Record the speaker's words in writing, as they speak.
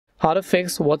How to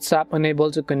fix WhatsApp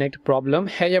unable to connect problem.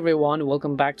 Hey everyone,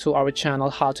 welcome back to our channel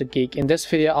How to Geek. In this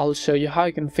video I'll show you how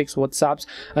you can fix WhatsApp's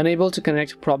unable to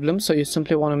connect problem, so you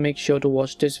simply want to make sure to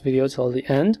watch this video till the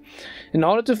end. In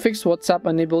order to fix WhatsApp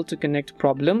unable to connect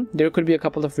problem, there could be a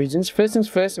couple of reasons. First things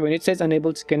first, when it says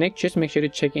unable to connect, just make sure to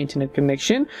check your internet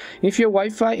connection. If your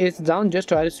Wi-Fi is down, just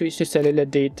try to switch to cellular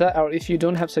data, or if you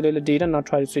don't have cellular data, not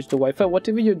try to switch to Wi-Fi.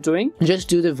 Whatever you're doing, just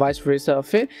do the vice versa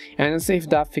of it and see if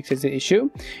that fixes the issue.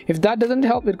 If that doesn't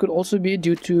help, it could also be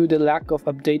due to the lack of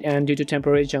update and due to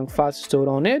temporary junk files stored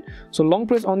on it. So long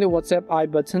press on the WhatsApp I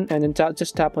button and then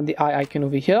just tap on the I icon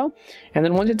over here, and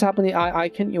then once you tap on the I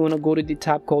icon, you want to go to the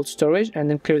tab called storage and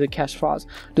then clear the cache files.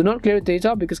 Do not clear the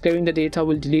data, because clearing the data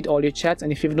will delete all your chats,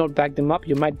 and if you've not backed them up,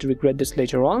 you might regret this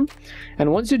later on.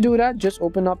 And once you do that, just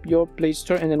open up your Play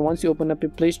Store, and then once you open up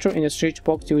your Play Store, in your search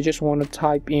box you just want to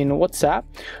type in WhatsApp.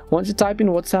 Once you type in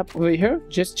WhatsApp over here,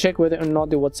 just check whether or not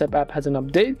the WhatsApp app has an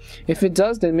update. If it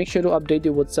does, then make sure to update the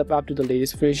WhatsApp app to the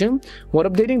latest version. What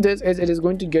updating does is it is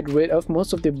going to get rid of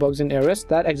most of the bugs and errors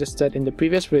that existed in the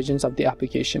previous versions of the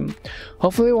application.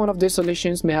 Hopefully one of these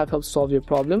solutions may have helped solve your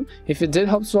problem. If it did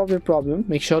help solve your problem,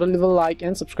 make sure to leave a like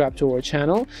and subscribe to our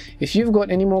channel. If you've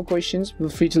got any more questions, feel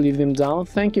free to leave them down.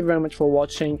 Thank you very much for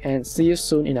watching, and see you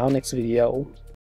soon in our next video.